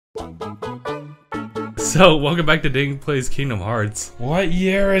So, welcome back to DangIT Plays Kingdom Hearts. What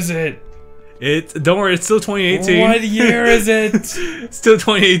year is it? Don't worry, it's still 2018. What year is it? Still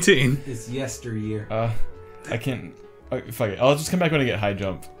 2018. It's yesteryear. I can't. Fuck it. I'll just come back when I get high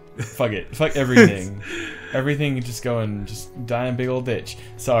jump. Fuck it. Fuck everything. Everything just go and just die in a big old ditch.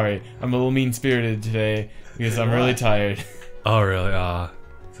 Sorry, I'm a little mean-spirited today because I'm really tired. Oh, really?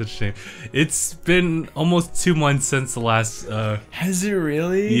 Such a shame. It's been almost 2 months since the last, Has it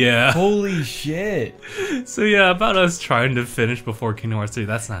really? Yeah. Holy shit. So yeah, about us trying to finish before Kingdom Hearts 3,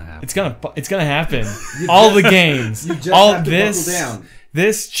 that's not happening. It's gonna happen. All the games. You just all have to this, buckle down.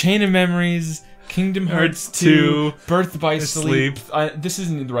 This Chain of Memories, Kingdom Hearts 2, Birth by Sleep. This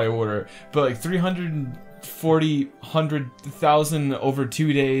isn't in the right order, but like 340,000 over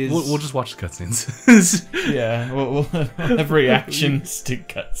 2 days. We'll just watch the cutscenes. Yeah, we'll have reactions to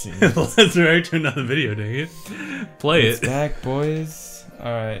cutscenes. Let's react to another video, dang it. Play It's it. back, boys.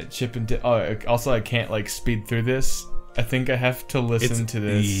 Alright, Chip and Dip. Oh, also I can't like speed through this. I think I have to listen to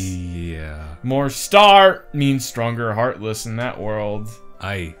this. Yeah. More star means stronger heartless in that world.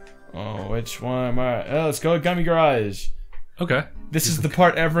 Oh, which one am I? Oh, let's go Gummy Garage. okay. This is the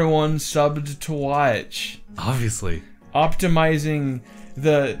part everyone subbed to watch. Obviously. Optimizing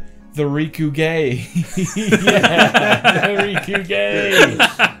the Riku Gay. Yeah, the Riku Gay.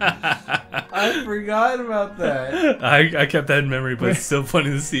 I forgot about that. I kept that in memory, but it's still funny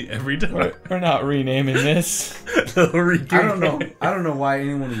to see every time. We're not renaming this. The Riku I don't know. Gay. I don't know why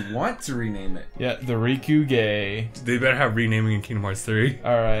anyone would want to rename it. Yeah, the Riku Gay. They better have renaming in Kingdom Hearts 3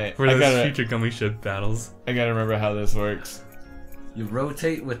 Alright, for those future gummy ship battles. I gotta remember how this works. You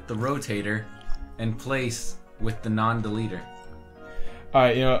rotate with the rotator, and place with the non-deleter.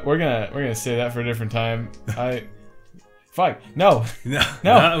 Alright, you know what? We're gonna say that for a different time. Fuck. No.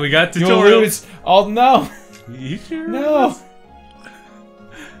 No, we got You'll tutorials. lose all no. You sure? No.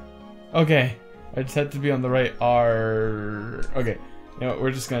 Okay. I just had to be on the right R. Okay. You know,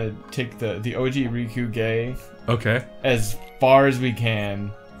 we're just gonna take the OG Riku Gay Okay. as far as we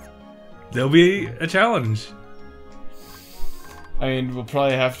can. There'll be a challenge. I mean, we'll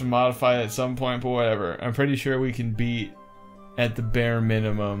probably have to modify it at some point, but whatever. I'm pretty sure we can beat at the bare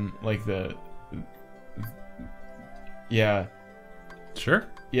minimum, like the. Yeah. Sure.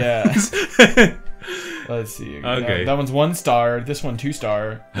 Yeah. Let's see. Okay. That one's 1 star. This one 2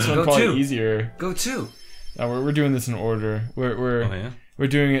 star. This one's Go probably 2. easier. Go 2. No, we're doing this in order. We're Oh, yeah? we're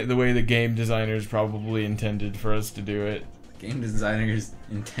doing it the way the game designers probably intended for us to do it. Game designers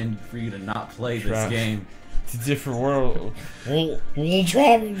intended for you to not play this game. It's a different world. We'll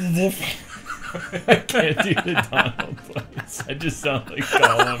travel to different. I can't do the Donald voice. I just sound like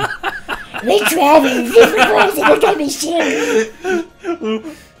Gollum. We travel in different worlds and look at me shit.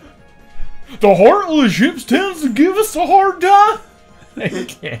 The heartless ships tends to give us a hard time. I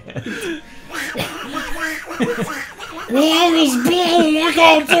can't. We always be look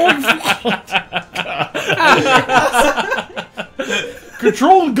at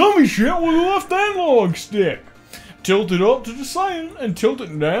Control the gummy ship with the left analog stick. Tilt it up to the sand and tilt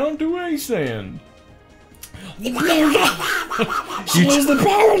it down to a sand. Use the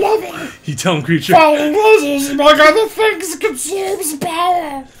power lever. You dumb creature. Falling lasers among other things consumes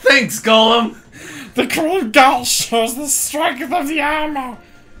power. Thanks, Gollum! The crude gas shows the strength of the armor.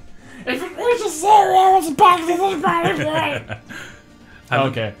 If it reaches 0, it's back to the bottom.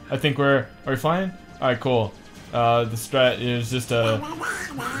 Okay, I think are we fine? Alright, cool. The strat is just to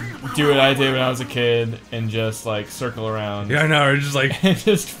do what I did when I was a kid and just like circle around. Yeah, I know. We're just like. And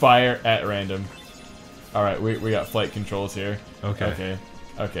just fire at random. Alright, we got flight controls here. Okay.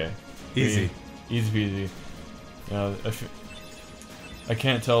 Okay. Easy. Easy peasy. I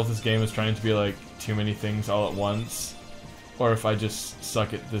can't tell if this game is trying to be like too many things all at once, or if I just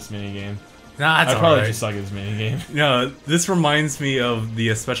suck at this minigame. Nah, that's I probably alright. just suck at this minigame. No, this reminds me of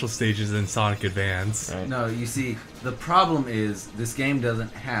the special stages in Sonic Advance. Right. No, you see, the problem is this game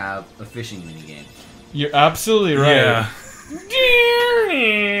doesn't have a fishing minigame. You're absolutely right. Yeah.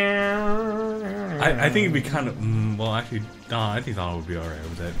 I think it'd be kind of. Well, actually, no, I think Donald would be alright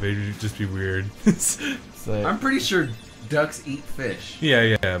with that. But it'd just be weird. It's like- I'm pretty sure ducks eat fish.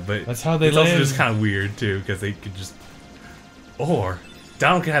 Yeah, but That's how they it's live. also just kind of weird too, because they could just. Or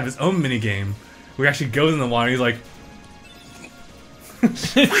Donald could have his own mini game where he actually goes in the water. And he's like,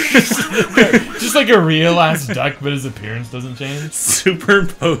 just like a real ass duck, but his appearance doesn't change.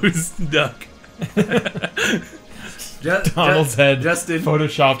 superimposed duck. Donald's head Justin,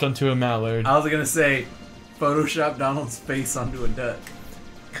 photoshopped onto a mallard. I was gonna say, Photoshop Donald's face onto a duck.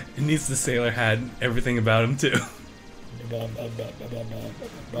 It needs the sailor hat and everything about him too. I'm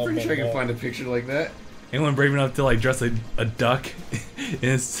pretty sure I can find a picture like that. Anyone brave enough to like dress a duck in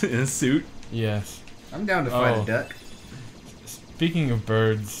a suit? Yes. I'm down to fight Oh. a duck. Speaking of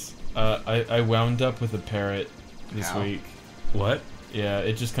birds, I wound up with a parrot this Ow. week. What? Yeah,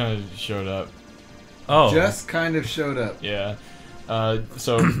 it just kind of showed up. Oh. Just kind of showed up. Yeah.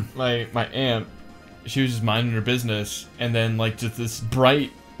 So my aunt, she was just minding her business, and then like just this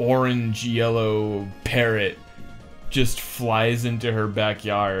bright orange yellow parrot just flies into her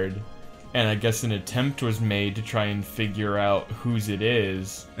backyard, and I guess an attempt was made to try and figure out whose it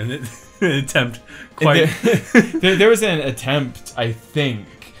is. And it, an attempt quite. There was an attempt, I think.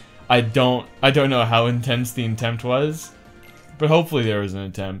 I don't know how intense the attempt was, but hopefully there was an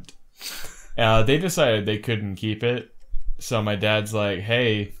attempt. They decided they couldn't keep it, so my dad's like,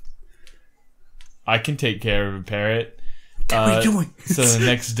 "Hey, I can take care of a parrot." What are you doing? So the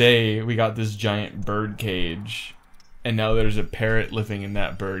next day, we got this giant bird cage, and now there's a parrot living in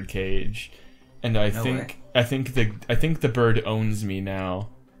that bird cage, and I think the bird owns me now.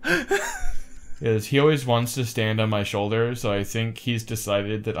 Because he always wants to stand on my shoulder, so I think he's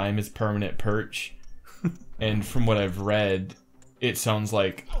decided that I'm his permanent perch. And from what I've read, it sounds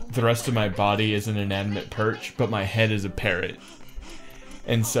like the rest of my body is an inanimate perch, but my head is a parrot.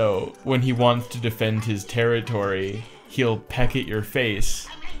 And so, when he wants to defend his territory, he'll peck at your face,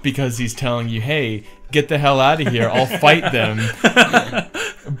 because he's telling you, hey, get the hell out of here, I'll fight them.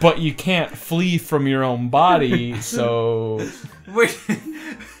 But you can't flee from your own body, so...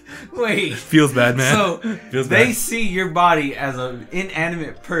 Wait. Feels bad, man. So Feels they bad. see your body as an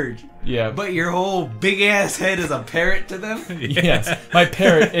inanimate perch, Yeah. but your whole big ass head is a parrot to them. Yes,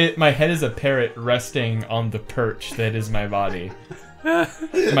 my head is a parrot resting on the perch that is my body.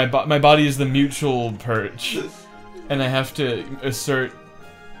 My body is the mutual perch, and I have to assert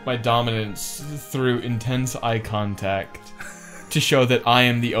my dominance through intense eye contact to show that I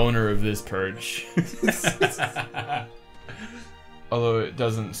am the owner of this perch. Although it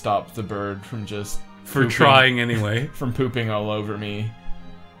doesn't stop the bird from just For trying anyway. from pooping all over me,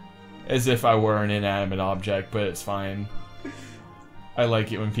 as if I were an inanimate object, but it's fine. I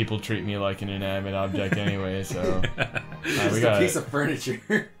like it when people treat me like an inanimate object anyway, so... Just we a got piece it. of furniture.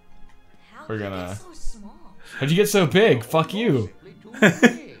 We're gonna... How'd you get so big? Fuck you!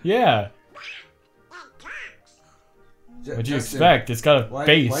 Yeah! What'd you expect? It's got a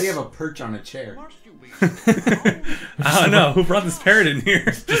face. Why do you have a perch on a chair? I don't know. Who brought this parrot in here?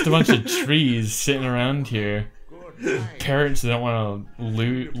 Just a bunch of trees sitting around here. Parrots don't want to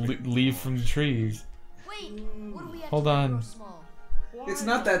leave from the trees. Hold on. It's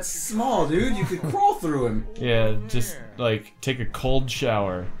not that small, dude. You could crawl through him. Yeah, just like take a cold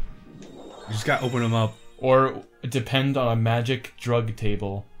shower. You just gotta open them up. Or depend on a magic drug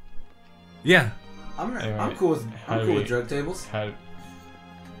table. Yeah. I'm cool with drug tables.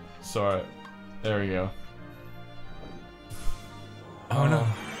 Sorry. There we go. Oh no.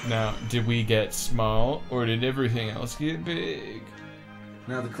 Now, did we get small, or did everything else get big?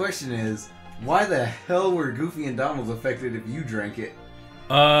 Now the question is, why the hell were Goofy and Donald affected if you drank it?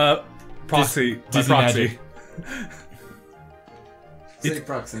 Proxy. By Dizzy proxy. magic. Say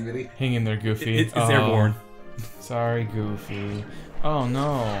proximity. Hang in there, Goofy. It's airborne. Sorry, Goofy. Oh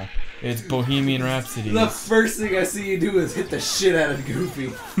no. It's Bohemian Rhapsody. The first thing I see you do is hit the shit out of Goofy.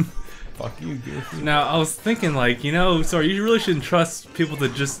 Fuck you, Goofy. Now, I was thinking, like, sorry, you really shouldn't trust people to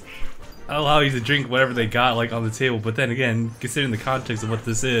just allow you to drink whatever they got, like, on the table. But then again, considering the context of what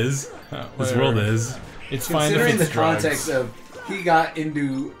this is, this world is. It's fine if Considering it's the drugs. context of he got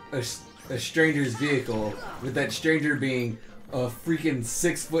into a stranger's vehicle, with that stranger being a freaking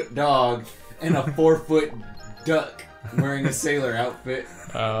 6-foot dog and a 4-foot duck wearing a sailor outfit.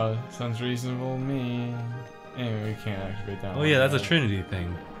 Sounds reasonable to me. Anyway, we can't activate that one. Oh yeah, that's a yet. Trinity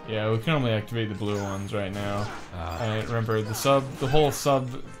thing. Yeah, we can only activate the blue ones right now. And remember, the whole sub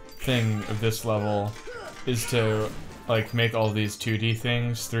thing of this level is to like make all these 2D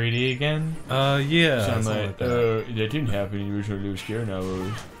things 3D again. Yeah. So I'm something like, that didn't happen in the original Lewis Scare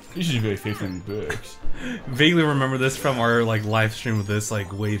novels. This should be like 50 bucks. Vaguely remember this from our like live stream of this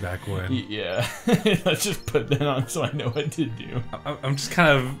like way back when. Yeah, let's just put that on so I know what to do. I'm just kind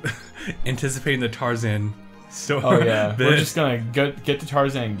of anticipating the Tarzan story. Oh yeah, we're just gonna get to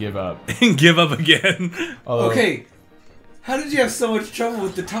Tarzan and give up. and give up again. Although, Okay, how did you have so much trouble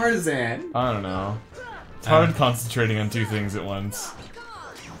with the Tarzan? I don't know. It's hard concentrating on two things at once.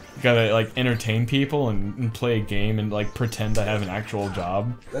 You gotta like entertain people and play a game and like pretend I have an actual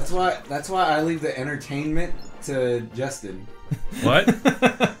job. That's why I leave the entertainment to Justin. What? I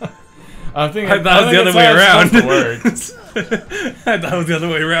thought I thought it was the other way around. To I thought it was the other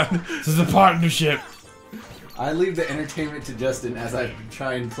way around. This is a partnership. I leave the entertainment to Justin as I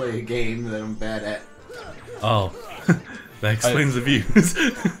try and play a game that I'm bad at. Oh. That explains the views.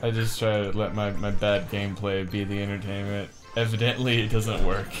 I just try to let my bad gameplay be the entertainment. Evidently, it doesn't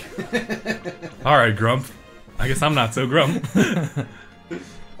work. Alright, Grump. I guess I'm not so Grump.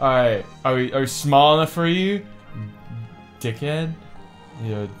 Alright, are we small enough for you? Dickhead?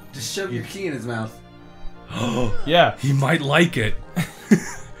 Yeah. Just shove your key in his mouth. Yeah. He might like it.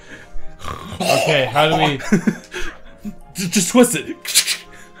 Okay, how do we... Just twist it.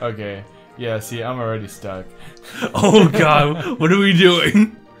 Okay. Yeah, see, I'm already stuck. Oh god, what are we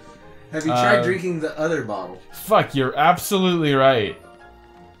doing? Have you tried drinking the other bottle? Fuck, you're absolutely right.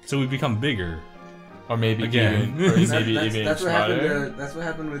 So we become bigger. Or maybe Again. even, or maybe even That's what smarter. happened. That's what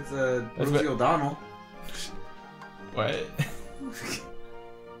happened with Rosie O'Donnell. What?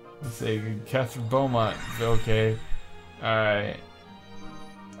 Let's say Catherine Beaumont. Okay. Alright.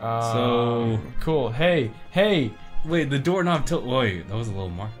 So cool. Hey! Wait, the doorknob tilt. Wait, that was a little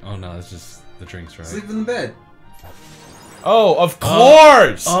mark. Oh no, that's just the drinks, right? Sleep in the bed. Oh, of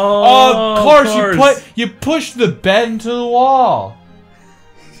course! Oh, of course! You pushed the bed into the wall.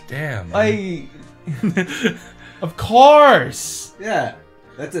 Damn. Of course! Yeah.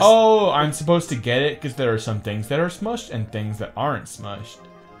 That's a Oh, I'm supposed to get it because there are some things that are smushed and things that aren't smushed.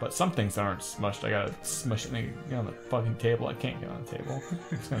 But some things that aren't smushed, I gotta smush it on the fucking table. I can't get on the table.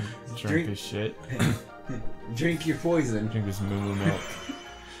 I'm just gonna drink this shit. Drink your poison. Drink this moo milk.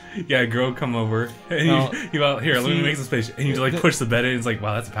 Yeah, girl, come over. And you out here. Let me make some space. And you like push the bed in. It's like,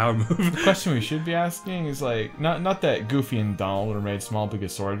 wow, that's a power move. The question we should be asking is like, not that Goofy and Donald were made small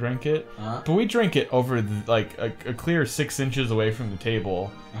because Sora drank it, but we drank it over like a clear 6 inches away from the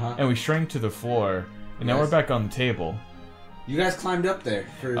table, and we shrank to the floor, and now we're back on the table. You guys climbed up there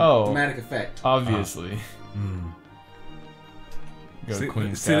for dramatic effect. Obviously. Go to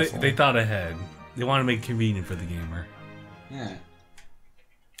Queen's Castle. They thought ahead. They want to make it convenient for the gamer. Yeah.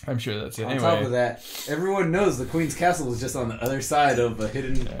 I'm sure that's it. On Anyway. top of that, everyone knows the Queen's Castle is just on the other side of a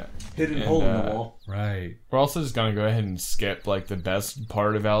hidden hole in the wall. Right. We're also just gonna go ahead and skip like the best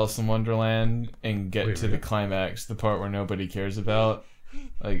part of Alice in Wonderland and get to the climax, the part where nobody cares about,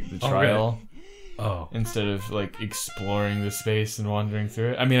 like the trial. Oh. Instead of like exploring the space and wandering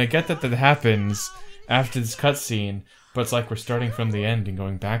through it. I mean, I get that happens after this cutscene, but it's like we're starting from the end and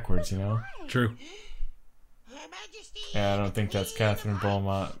going backwards, you know? True. Yeah, I don't think that's Catherine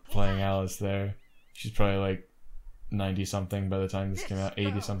Beaumont playing Alice there. She's probably like 90-something by the time this came out,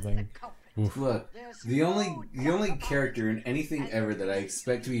 80-something. Look, the only character in anything ever that I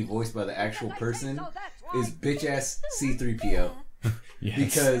expect to be voiced by the actual person is bitch-ass C-3PO. Yes.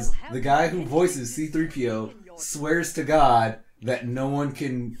 Because the guy who voices C-3PO swears to God that no one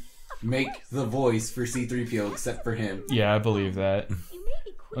can make the voice for C-3PO except for him. Yeah, I believe that.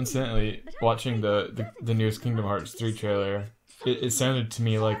 Incidentally, watching the newest Kingdom Hearts 3 trailer, it sounded to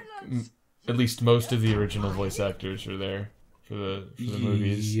me like at least most of the original voice actors are there for the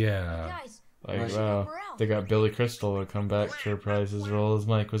movies. Yeah. Like, wow, they got Billy Crystal to come back to reprise his role as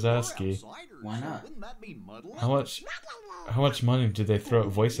Mike Wazowski. Why not? How much money did they throw at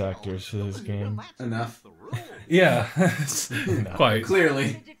voice actors for this game? Enough. Yeah. Quite.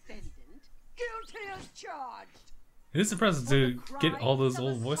 Clearly. It is impressive to get all those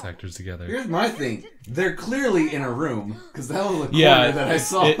old voice actors together. Here's my thing. They're clearly in a room, because that was the corner that I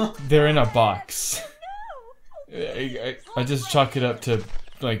saw. They're in a box. I just chalk it up to,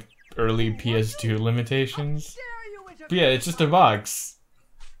 like, early PS2 limitations. But yeah, it's just a box.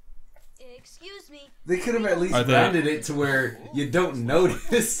 They could have at least rounded it to where you don't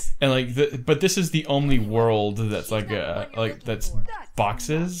notice. And like, but this is the only world that's like that's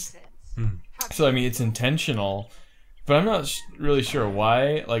boxes. So I mean, it's intentional, but I'm not really sure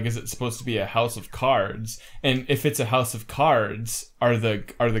why. Like, is it supposed to be a house of cards? And if it's a house of cards, are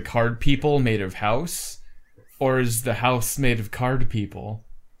the card people made of house, or is the house made of card people?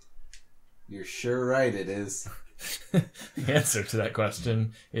 You're sure right. It is. The answer to that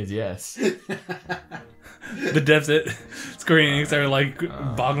question is yes. The devs at Square Enix are like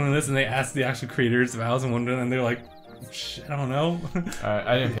boggling this, and they asked the actual creators of Alice in Wonderland, and they're like, I don't know.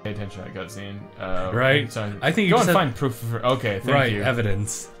 I didn't pay attention to that cutscene. Right. So I think you go just and find proof of it. Okay, thank you.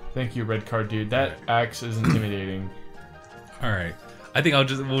 Evidence. Thank you, red card dude. That axe is intimidating. All right. I think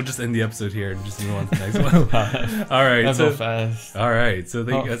we'll just end the episode here and just move on to the next one. All right. That's so fast. All right. So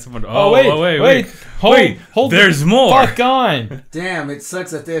they got someone. Wait. Hold. There's more. Fuck on. Damn! It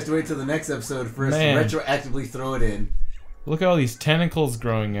sucks that they have to wait till the next episode for us to retroactively throw it in. Look at all these tentacles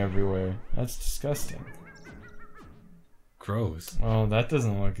growing everywhere. That's disgusting. Gross. Well, that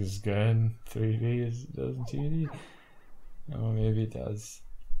doesn't look as good 3D as it does in 2D. Oh, maybe it does.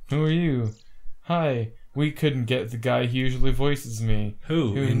 Who are you? Hi. We couldn't get the guy who usually voices me.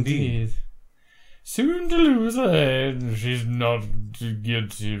 Who indeed? soon to lose her head. She's not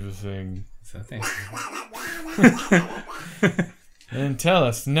guilty of a thing. So thanks. And tell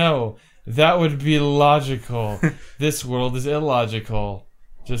us, no, that would be logical. This world is illogical.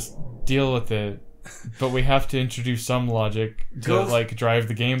 Just deal with it. But we have to introduce some logic to like drive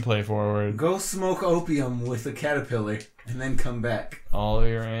the gameplay forward. Go smoke opium with a caterpillar and then come back. All of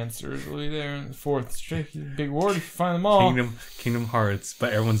your answers will be there in the fourth tricky big ward if you find them all. Kingdom Hearts,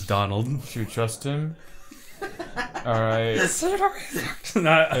 but everyone's Donald. Should we trust him? Alright. I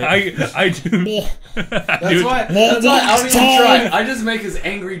do. That's why I don't even try. I just make his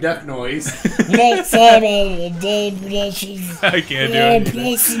angry duck noise. I can't do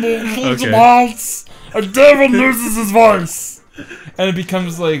it. Okay. A devil loses his voice. And it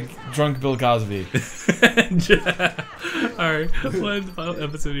becomes like drunk Bill Cosby. Alright, let's end the final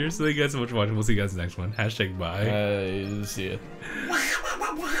episode here. So thank you guys so much for watching. We'll see you guys in the next one. Hashtag bye. See ya.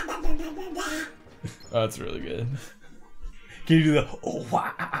 Oh, that's really good. Can you do the oh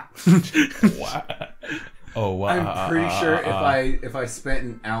wow? Oh wow. I'm pretty sure if I spent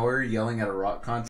an hour yelling at a rock concert.